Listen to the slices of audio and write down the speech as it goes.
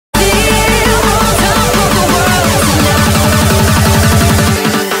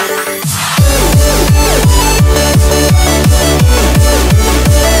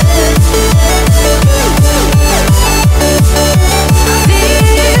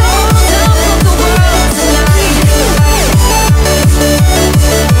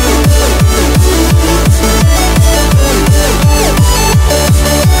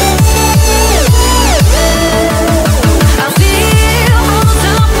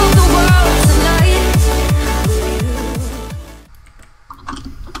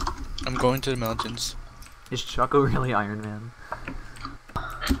going to the mountains. Is Choco really Iron Man?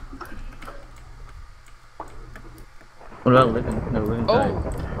 What about Living? No, Living died.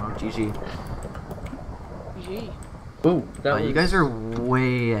 Oh, GG. GG. Ooh, that was... You guys are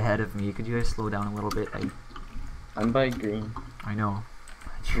way ahead of me. Could you guys slow down a little bit? I'm by green. I know.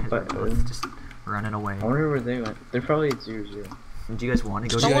 You're You're by both just running away. I wonder where they went. They're probably at 0-0. Do you guys want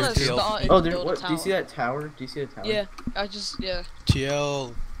to go Do you to guys feel- Oh, there. What? Do you see that tower? Do you see that tower? Yeah,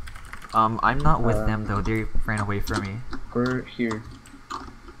 TL. I'm not with Uh, them though. They ran away from me. We're here.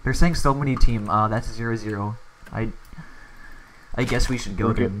 They're saying so many team. That's 0-0. I guess we should go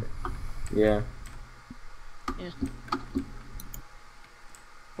We're then. Yeah.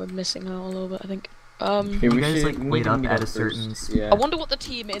 we're missing out a little bit, I think. Here, You we guys should like we need wait to up meet at a first. certain. Yeah. I wonder what the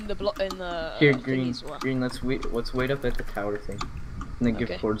team in the Here, green. thingies were. Green. Let's wait up at the tower thing, and then give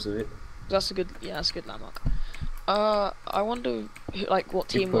Okay. chords of it. That's a good landmark. I wonder like what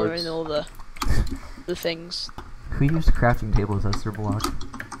team were in all the things. Who used crafting tables as their block?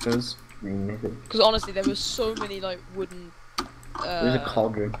 Those green maybe. Because honestly, there were so many like wooden. There's a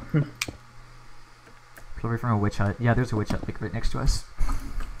cauldron. Probably from a witch hut. Yeah, there's a witch hut like right next to us.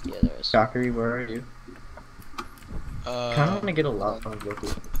 Yeah, there is. Dockery, where are you? Kind of want to get a lot on local.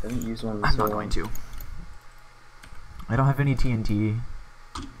 I didn't use one in I'm so not long. going to. I don't have any TNT.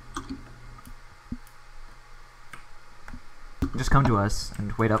 Just come to us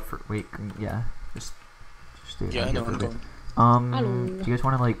and wait up for yeah. Just stay Yeah, I here know. for a I'm bit. going. Hello. Do you guys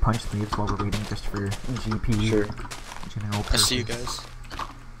want to like punch leaves while we're waiting just for GP? Sure. General I see you purpose? guys.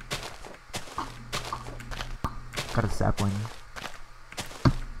 Got a sapling.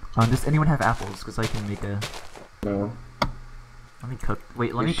 Does anyone have apples? Because I can make a. No. Let me cook.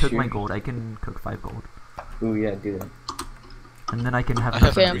 Wait, let You me cook my sure? gold. I can cook 5 gold, Ooh, yeah, do that. and then I can have. I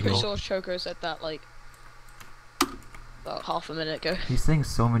have Okay, I'm three pretty gold. sure Choco said that like about half a minute ago. He's saying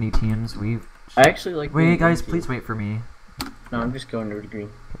so many teams. I actually like. Wait, green guys, too. please wait for me. No, I'm just going over to green.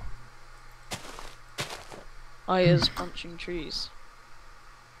 I is punching trees.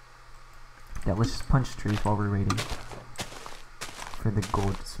 Yeah, let's just punch trees while we're waiting for the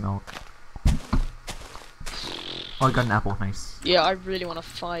gold to smelt. Oh, I got an apple. Nice. Yeah, I really want to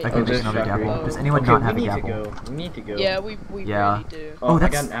fight. I can there's make another Shockery. apple. Does anyone Okay, not have we a need to apple? go. We need to go. Yeah, we Yeah. really do. Oh,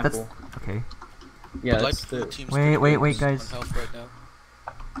 that's I got an apple. okay. Yeah, Light that's blue the. team's Wait, pretty wait, good guys. on health right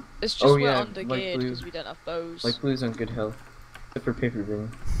now. It's just Oh, we're yeah, under light geared blue. because we don't have bows. Like blue's on good health. Except for paper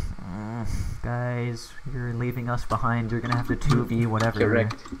green. Guys, you're leaving us behind. You're gonna have to 2v whatever. Get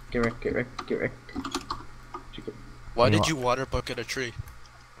wrecked. Get wrecked. Get wrecked. Get wrecked. Why Hey, did what? you water bucket a tree?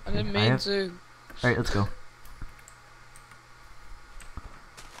 I didn't I mean have- to. Alright, let's go.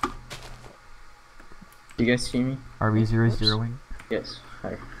 You guys see me? Are we Oops. 0-0ing? Yes.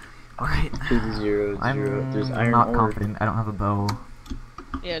 Hi. Alright. To the 0-0. I'm There's iron not ore. confident. I don't have a bow.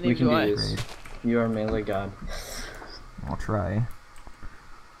 Yeah, We neither can do I. do this. Great. You are melee god. I'll try.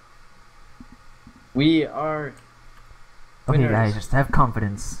 We are. Okay, winners. guys, just have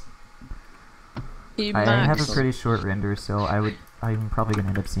confidence. Team I have Max. a pretty short render, so I'm probably gonna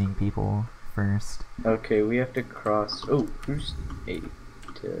end up seeing people first. Okay, we have to cross. Oh, who's 8?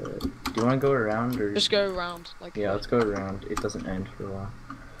 Do you want to go around or? Just go around like. Yeah, let's go around. It doesn't end for a while.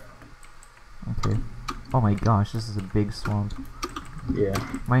 Okay. Oh my gosh, this is a big swamp. Yeah.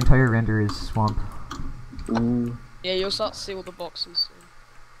 My entire render is swamp. Ooh. Yeah, you'll start to see all the boxes soon.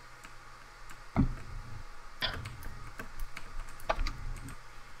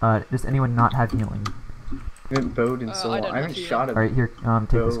 Does anyone not have healing? I haven't bowed in so I long. don't I haven't have shot a Alright, here, take bow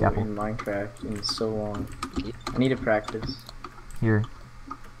the scalpel. in Minecraft in so long. I need to practice. Here.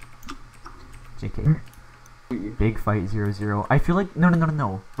 JK. Big fight 0-0. I feel like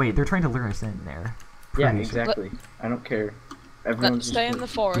no. Wait, they're trying to lure us in there. Yeah, Pretty sure. exactly. I don't care. Let's Everyone's stay in just. the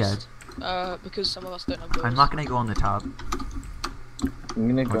forest. Because some of us don't have bows. I'm not gonna go on the top. I'm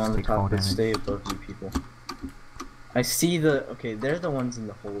gonna go Let's on the take fall top but damage. stay above you people. I see the. Okay, they're the ones in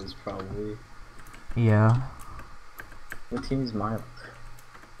the holes probably. Yeah. What team is Miles?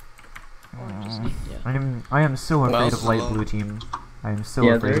 Orange is Mm. neat, yeah. I am so afraid Miles of is light alone. blue team. I am so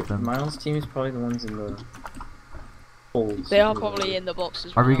Yeah, afraid they're of them. Miles' team is probably the ones in the holes. They are probably in the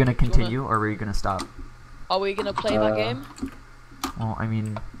boxes. Are we now. gonna Do you wanna- continue or are we gonna stop? Are we gonna play that game? Well, I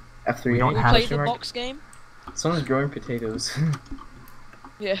mean, F3. We don't We have- play the box game? Someone's growing potatoes.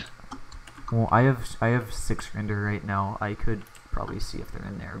 Yeah. well, I have 6 render right now. I could probably see if they're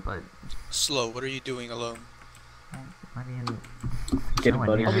in there, but Slow, what are you doing alone? I mean, Get no a one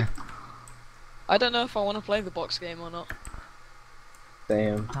buddy. here. I don't know if I want to play the box game or not.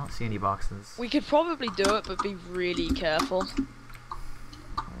 Damn. I don't see any boxes. We could probably do it, but be really careful.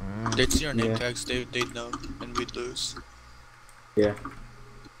 They'd see our name Yeah. tags, they'd know, and we'd lose. Yeah.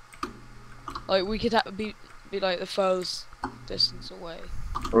 Like we could be like the furthest distance away.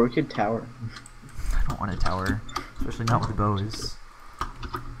 Or we could tower. I don't want a tower, especially not with bows.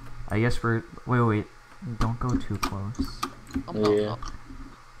 I guess we're. Wait. Don't go too close. I'm not. Yeah.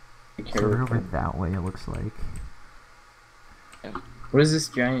 Be So we're careful. over that way. It looks like. What is this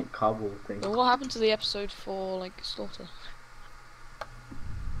giant cobble thing? But what happened to the episode for like slaughter?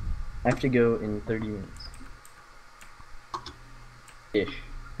 I have to go in 30 minutes. Ish.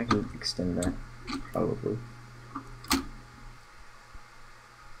 I can extend that. Probably.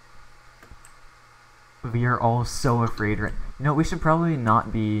 We are all so afraid. Right? You know, we should probably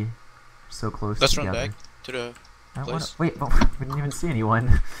not be so close Let's together. run back to the I don't place. wanna, wait, but we didn't even see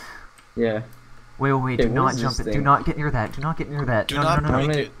anyone. Yeah. Wait, Okay, do what not is jump this it. Do thing? not get near that. Do not get near that. Do no, not no, no, no.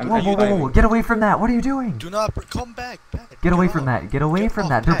 break gonna- it. I'm Whoa, actually whoa, whoa, whoa, diving. get away from that. What are you doing? Do not come back, Pat. Get away off. from that. Get away Get from off,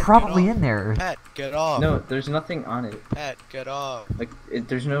 that. They're Pat, get probably off. in there. Pat, get off. No, there's nothing on it. Pat, get off. Like,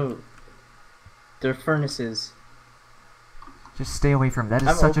 there's no... There are furnaces. Just stay away from that. Is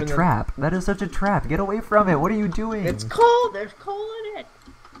I'm such a opening- trap. That is such a trap. Get away from it. What are you doing? It's cold! There's coal in it!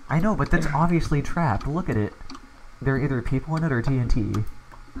 I know, but that's obviously trapped. Look at it. There are either people in it or TNT.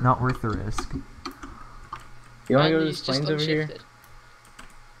 Not worth the risk. You wanna And go to he's those just plains over here? unshifted.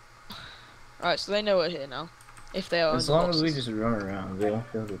 Alright, so they know we're here now. If they are. As in the long as we boxes. just run around, they won't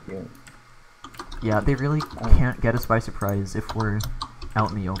feel the feeling. Yeah, they really can't get us by surprise if we're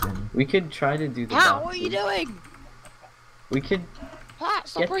out in the open. We could try to do the Pat, what are you boxes. doing? We could... Pat,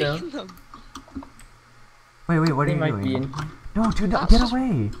 stop Get breaking them. Wait, what are They you might be doing? in... No, do not That's get just-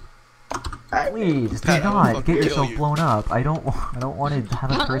 away. Please, do Pat, I will not fucking get kill yourself you. blown up. I don't want to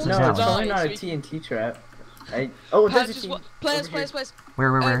have a person No, Down. it's down. probably not a Die, TNT trap. Oh, Pat, there's a just team. players. over here.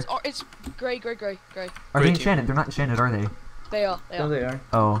 Where? It's grey. Are they Great team. enchanted? They're not enchanted, are they? They are. No, they are.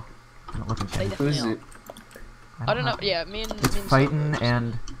 Oh, they don't look They enchanted. Who is definitely it? are. I don't know. Yeah, me and It's me and fighting, Silver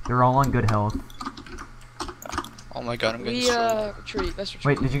and they're all on good health. Oh my god, I'm getting we destroyed. retreat. Let's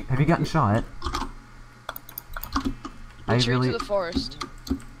retreat. Wait, have you gotten shot? I Retreat really, to the forest.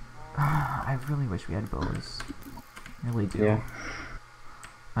 I really wish we had bows. I really do. Yeah.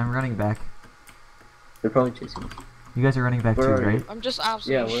 I'm running back. They're probably chasing us. You guys are running back Where too, are you? right? I'm just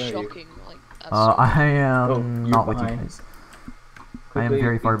absolutely where are you? shocking. Like, I am Oh, you're not with you behind. guys. I am Quickly,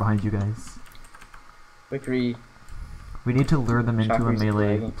 very far behind you guys. Victory. We need to lure them into a Chakri's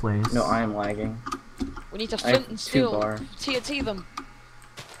melee lagging. place. No, I am lagging. we need to I have flint and 2 steel. bar. TNT them.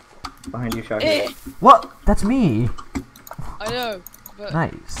 Behind you, Chakra. Eh, What? That's me. I know, but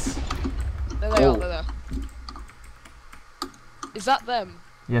Nice. there they are. Oh. They're there. Is that them?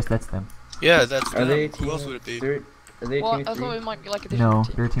 Yes, that's them. Yeah, that's Are them. they a team Who else of would it be? Are they a Well, team I of thought 3? it might be like a different No,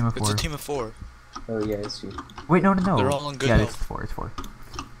 team. they're a team of It's 4. a team of 4. Oh, yeah, I see. Wait, no. They're all on good yeah, health. it's 4. It's 4.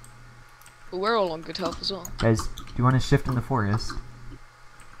 But we're all on good health as well. Guys, do you want to shift in the forest?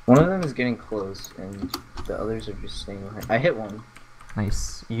 One of them is getting close, and the others are just staying behind. I hit one.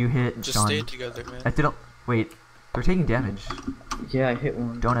 Nice. You hit Just Sean. stay together, man. I didn't. Wait. They're taking damage. Yeah, I hit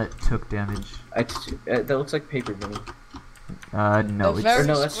one. Donut took damage. That looks like paper, Vinny. No, They're it's very Or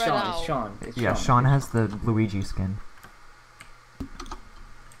no, that's spread Sean. out. It's Sean. It's yeah. Sean has the Luigi skin.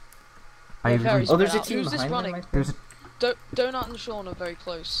 I They're very really, Oh, there's a Who's team this behind running? them. I think. there's a, Donut and Sean are very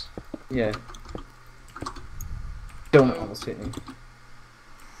close. Yeah. Donut almost hit me.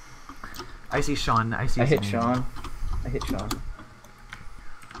 I see Sean. I see. I his hit name. Sean. I hit Sean.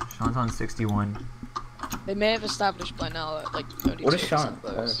 Sean's on 61. They may have established by now that like only What is 2% Sean? of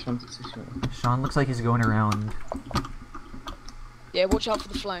those. Sean's at 61. Sean looks like he's going around. Yeah, watch out for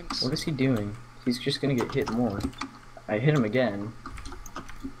the flanks. What is he doing? He's just gonna get hit more. I hit him again.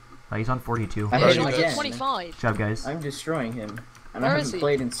 He's on 42. I Yeah, hit Alright, him guys. again. 25. Good job, guys. I'm destroying him. And Where I is haven't he?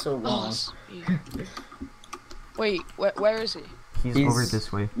 played in so Oh, long. wait, where is he? He's He's over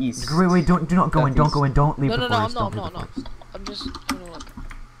this way. East. Wait, do not go in. Don't go in. Don't leave No, the no, no, forest. I'm Don't not, leave the I'm not. forest. I'm just having a look.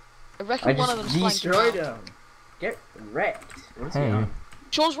 I reckon I one of just them's flanking destroyed out. him. Get wrecked. What is he Hey. on?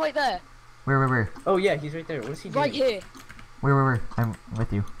 Sean's right there. Where? Oh yeah, he's right there. What is he doing? Right here. Where? I'm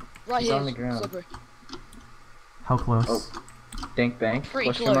with you. Right He's here. on the ground. Slippery. How close? Oh. Dank bank? Pretty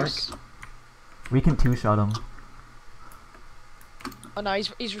Question close. We can two-shot him. Oh no,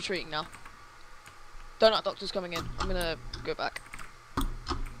 he's retreating now. Donut Doctor's coming in. I'm gonna go back.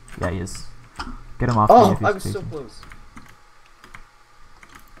 Yeah, he is. Get him off. Mark? me Oh, if he's I was so chasing. close.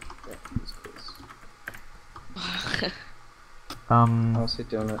 Yeah, he was close. I'll sit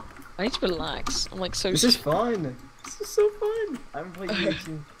down. I need to relax. I'm like so. This is fun. This is so fun. I haven't played games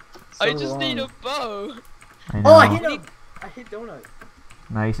in so I just need a long. bow. I know. Oh, I hit him! I hit Donut.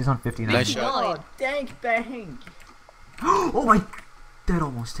 Nice. He's on 59. Nice shot. Oh, dank bank. Oh my! That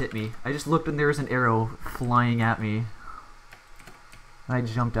almost hit me. I just looked and there was an arrow flying at me. I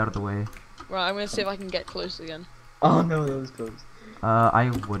jumped out of the way. Right, I'm gonna see if I can get close again. Oh no, that was close. I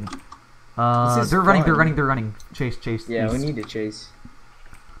wouldn't. This is They're running, they're fun. running, they're running. Chase, chase. Yeah, we east. need to chase.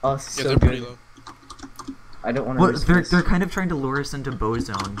 Oh, this is Yeah, so they're pretty good. low. I don't want to Well, risk they're this. they're kind of trying to lure us into bow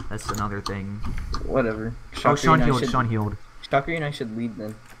zone. That's another thing. Whatever. Oh, Sean and I healed. should- Sean healed. Shocker and I should lead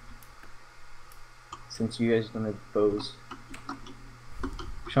then. Since you guys don't have bows.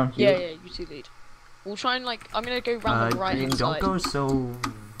 Sean Yeah, healed. yeah, you two lead. We'll try and like. I'm gonna go round the right Green, hand don't side. go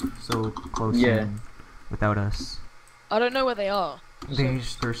so close Yeah. in without us. I don't know where they are. They're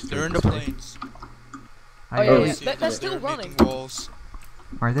They're in the plains. Oh, yeah, Oh, yeah. yeah. See They're them, still running. making walls.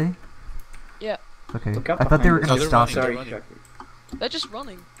 Are they? Yeah. Okay. Look up I thought they were behind gonna us. stop. No, Sorry, running. Shocker. They're just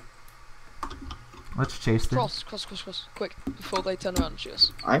running. Let's chase them. Cross, cross, cross, cross. Quick, before they turn around and shoot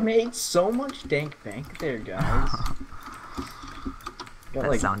us. I made so much dank bank there, guys. Got That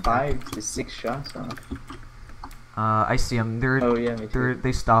like sound 5 to 6 shots off. I see them. Oh yeah, me too.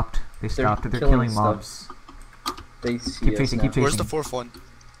 They stopped. They stopped. They're killing killing stuff. mobs. They see Keep us chasing, now. keep chasing. Where's the fourth one?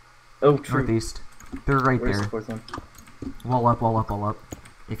 Oh, true. Northeast. They're right Where's there. the fourth one? Wall up, wall up, wall up.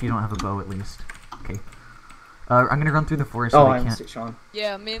 If you don't have a bow, at least. Okay. I'm gonna run through the forest Oh, so I they missed can't. it, Sean.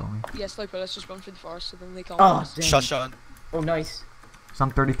 Yeah, me Follow me. and yeah, Sloper. Let's just run through the forest so then they can't. Oh, find us. dang. Shut Sean. Oh, nice. Some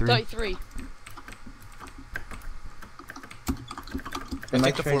 33. 33. They I might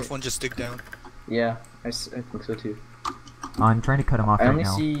think the try fourth to- one just dig down. Yeah, I think so too. I'm trying to cut him off I right only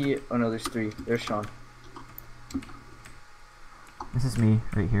now. see. Oh no, there's 3. There's Sean. This is me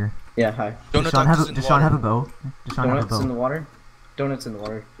right here. Yeah, hi. Donut Does Sean Duck have is in does the Sean have a water. bow? Does Sean have a Donuts in the bow? water. Donuts in the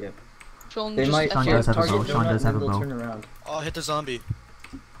water. Yep. Sean, They just might Sean FYI, does have a target bow. Sean donut does and have a then they'll bow. turn around. Oh, hit the zombie.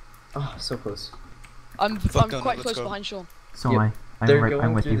 Oh, so close. I'm Fuck donut, quite let's close go. behind Sean. So Yep. am I. They're I'm right. going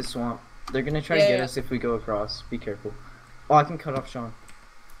I'm with through you. the swamp. They're gonna try Yeah, to get yeah. us if we go across. Be careful. Oh, I can cut off Sean.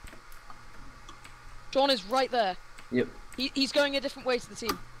 Sean is right there. Yep. He's going a different way to the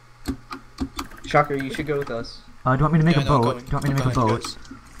team. Shocker, you should go with us. Do you want me to make Yeah, a no, I'm boat? going. Do you want me to make a I'm behind you boat? guys.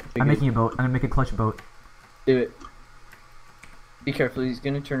 I'm making a boat. I'm gonna make a clutch boat. Do it. Be careful. He's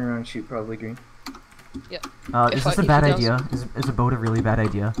gonna turn around and shoot. Probably green. Is this if a bad he does- idea? Is a boat a really bad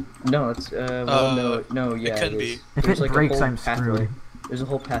idea? No, it's well, no, yeah. can it be. is. If There's it like a breaks, whole I'm pathway. screwed. There's a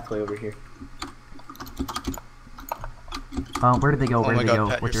whole pathway over here. Where did they go? Oh Where my did they go? god,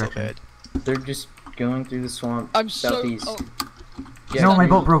 Pat, What you're so direction? bad. They're just going through the swamp. I'm so. southeast. Oh, Yeah, No, my green.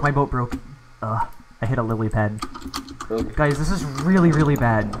 boat broke. My boat broke. I hit a lily pad. Oh, Guys, this is really, really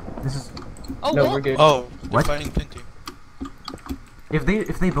bad. This is. oh no, what? we're good. Oh, they're What? fighting Pin Team. If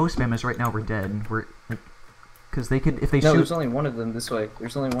they bow spam us right now, we're dead. We're like, cause they could if they No, shoot. there's only one of them this way.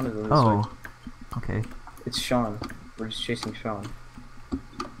 There's only one of them this way. Oh, okay. It's Sean. We're just chasing Sean.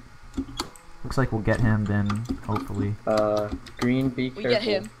 Looks like we'll get him then. Hopefully. Green, be We careful. get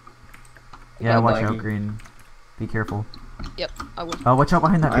him. Yeah, got watch out, laggy. Green. Be careful. Yep, I will. Watch out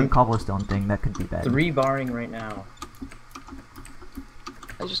behind that I'm- big cobblestone thing. That could be bad. 3 barring right now.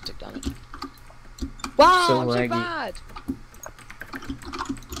 I just took damage. Wow, So I'm so laggy. bad.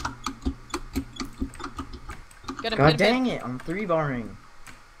 Get him, God get him, dang it! I'm 3 barring.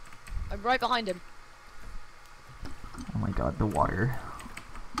 I'm right behind him. Oh my god, the water.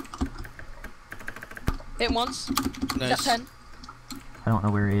 Hit him once. Got Nice. 10. I don't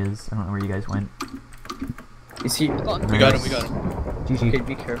know where he is. I don't know where you guys went. Is he? Got him. We got him, we got him. GG. Okay,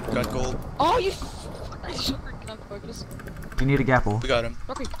 be careful. Got gold. Oh, you. I shocker. Can I focus? You need a gapple. We got him.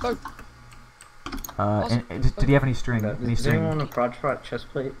 Rocky, go. And did he have any string? Okay, Any does anyone string? want a prod chest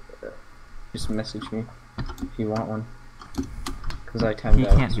plate? Just message me if you want one. Cause I timed He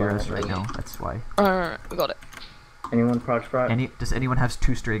out. can't so hear I us won't right really- now. That's why. We got it. Anyone prod? Does anyone have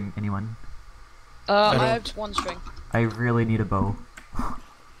 2 string? Anyone? I don't. have 1 string. I really need a bow.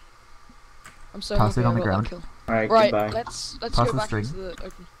 I'm so Toss happy it on I the got that ground. kill. Alright, Right, goodbye. let's Toss go the back string. into the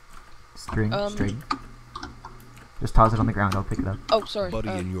open. String, Um, string. Just toss it on the ground. I'll pick it up. Oh, sorry. Buddy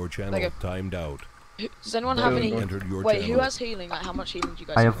in your channel there you timed out. Does anyone have Wait, any? Entered your Wait, who channel. has healing? Like, how much healing do you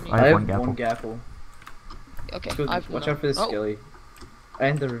guys I have? have- on I you? have one one gapple. Okay, Go- I've watch none. out for the Oh, skelly.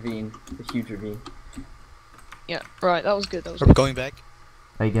 And the ravine. The huge ravine. yeah, right. That was good. That was Are we good. going back?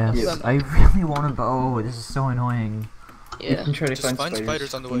 I guess. Yeah. I really want a bow. This is so annoying. You Yeah. can try to Just find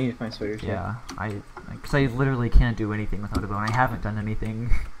spiders on the You way. need to find spiders. Yeah, because I literally can't do anything without a bow. And I haven't done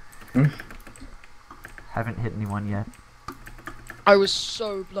anything. Hmm? Haven't hit anyone yet. I was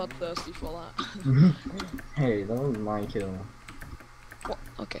so bloodthirsty for that. Hey, that was my kill. What?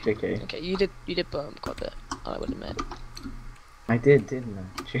 Okay. JK. Okay, you did burn quite a bit. I would admit. I did, didn't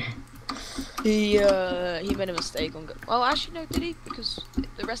I? He made a mistake on. Well, actually no, did he? Because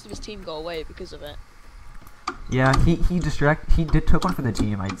the rest of his team got away because of it. Yeah, he took one for the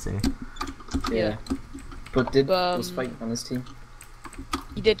team. I'd say. Yeah. But did Um, was fighting on this team?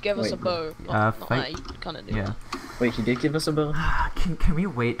 He did give us Wait, a bow. Not fight- that, he kind of knew Yeah. that. Wait, he did give us a bow? Can we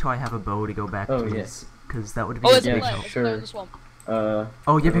wait till I have a bow to go back, Oh, please? yes. Because that would be Oh, a there's a Yeah, big player. help. There's a player in sure. the swamp.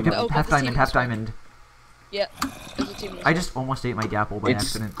 Oh, yep, never mind. half Okay, the diamond, team half is fine. diamond. Yeah, there's a team in the I swamp. just almost ate my gapple by It's-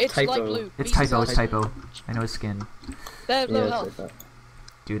 accident. It's light Typo. blue. It's Beast typo, is it's light blue. typo. I know his skin. They have Yeah, low that's health. what I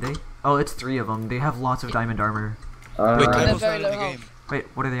Do they? Oh, it's 3 of them. They have lots of diamond armor. thought. Wait, they're Typo's very not in the low game. Wait,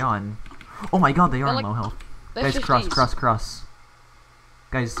 what are they on? Oh my god, they are They're on like- low health. They're Guys, 50s. cross.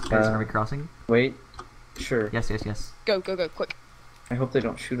 Guys, are we crossing? Wait. Sure. Yes. Go, quick. I hope they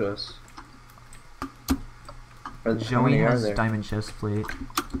don't shoot us. How Joey many are has there? diamond chest plate. Wait,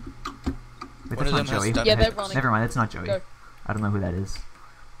 One that's of not them has Joey. diamond Yeah, they're running. Never mind, that's not Joey. Go. I don't know who that is.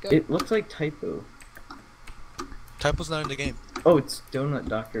 It looks like typo. Typo's not in the game. Oh, it's Donut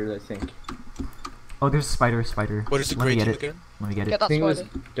Doctor, I think. Oh, there's a spider. What is the Let me great get team it. again? Let me get Get it. I that think it was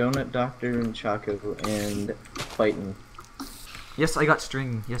spider. Donut Doctor and Choco and Fightin'. Yes, I got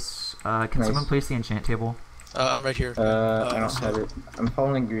string. Yes. Can Nice. someone place the enchant table? I'm right here. I don't so- have it. I'm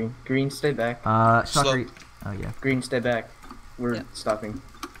following green. Green, stay back. Shockery. Oh yeah. Green, stay back. We're Yeah. stopping.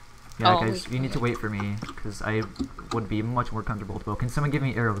 Yeah, Oh, guys, wait, you need to okay. wait for me because I would be much more comfortable with bow. Can someone give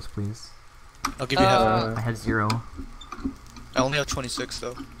me arrows, please? I'll give you half. Uh, I had 0. I only have 26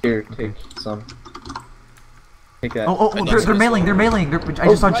 though. Here, take some. Take that. Oh, And they're next mailing. They're one. mailing. I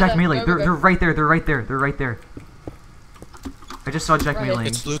just saw right Jack there. mailing. Go, They're go, go. they're right there. They're right there. They're right there. I just saw Jack Right here. mailing.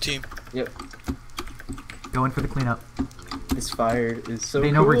 It's blue team. Yep. Going for the cleanup. This fire is so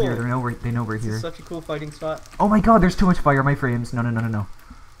They know cool. we're here. They know we're This here. is such a cool fighting spot. Oh my god, there's too much fire on my frames. No.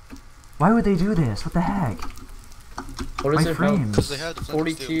 Why would they do this? What the heck? What is My their frames. health? Because they had the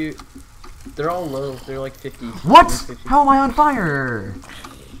flames too. 42. They're all low. They're like 50. What? 50. How am I on fire?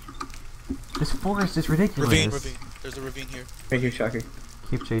 This forest is ridiculous. Ravine. There's a ravine here. Right here, Shocker.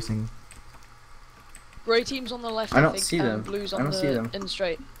 Keep chasing. Grey team's on the left, I don't think, see and them. blue's I on don't the see them. in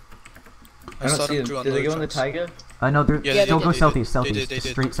straight. I don't saw see them drew them. on Did they loader go in the trucks. taiga? No, they're Yeah, don't they go did. southeast, They southeast, did. just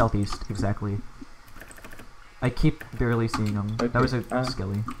straight southeast, exactly. I keep barely seeing them. Okay, That was a uh,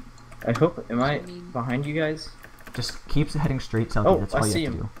 skelly. I hope. Am I I mean- behind you guys? Just keeps heading straight southeast. Oh, That's I all you see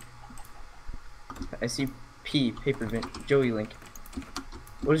have to him. do. I see P, Paper Vent, Joey Link.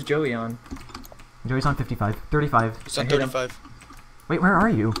 What is Joey on? Joey's on 55, 35. It's on I hit him. 35. Wait, where are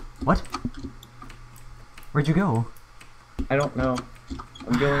you? What? Where'd you go? I don't know.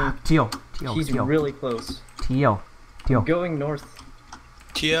 I'm going. Teal. He's really close. Teal. I'm going north.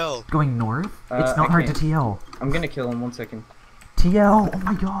 TL. Going north? It's I not hard can't. to TL. I'm gonna kill him. 1 second. TL. Oh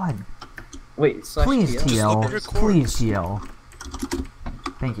my god. Wait, slash Please TL. Just look at TL. your Please cords. TL.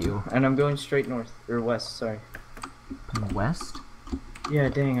 Thank you. And I'm going straight north or west. Sorry. West? Yeah,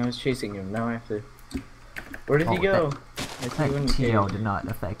 dang, I was chasing him. Now I have to. Where did he Oh, go? I That see you in the TL cave. did not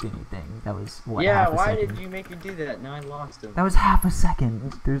affect anything. That was what? Yeah, half a why second. did you make me do that? Now I lost him. That was half a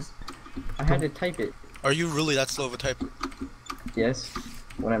second. There's. I had to type it. Are you really that slow of a typer? Yes.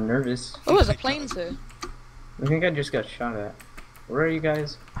 When I'm nervous. Oh, there's a planes here. I think I just got shot at. Where are you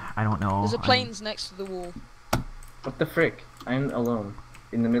guys? I don't know. There's a I'm- planes next to the wall. What the frick? I'm alone.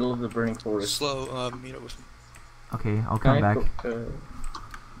 In the middle of the burning forest. Slow, meet up with me. Okay, I'll come back.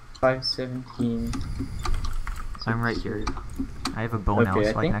 517. I'm right here. I have a bow now,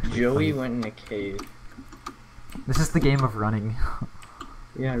 Okay, so I I can think actually. Joey fight. went in a cave. This is the game of running.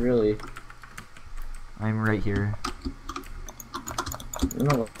 Yeah, really. I'm right here. You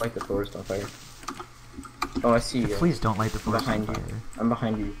don't like the forest on fire. Oh, I see you guys. Please don't light the forest on behind fire. you. I'm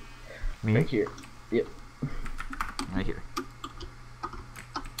behind you. Me? Right here. Yep. Right here.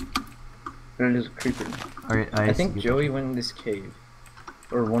 There's a creeper. Alright, I think see you. Joey went in this cave.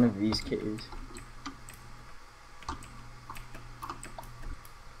 Or one of these caves.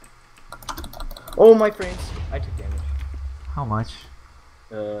 Oh, my friends! I took damage. How much?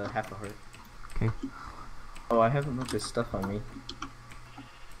 Half a heart. Okay. Oh, I have a bunch of stuff on me.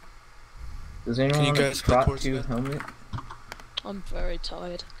 Does Can anyone you want a guys come Prot towards 2 me? helmet? I'm very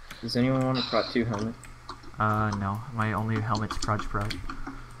tired. Does anyone want a Prot 2 helmet? No. My only helmet's Proj Prot.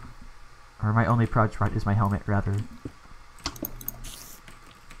 Or my only Proj Prot is my helmet, rather.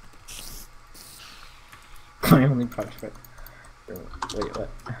 My only Prot. Wait, what?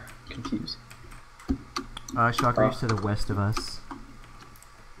 Confused. Shock Reef's to the west of us.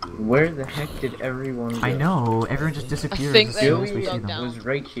 Where the heck did everyone go? I know, everyone just disappears think as they soon as Joey we see dug them. down. was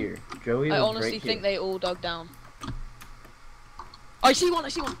right here. Joey I was honestly right think here. they all dug down. I see one,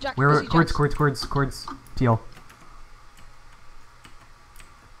 Jack. Where? I see Jack's. Cords. Teal.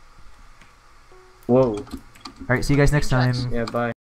 Whoa. Alright, see you guys next time. Jack's. Yeah, bye.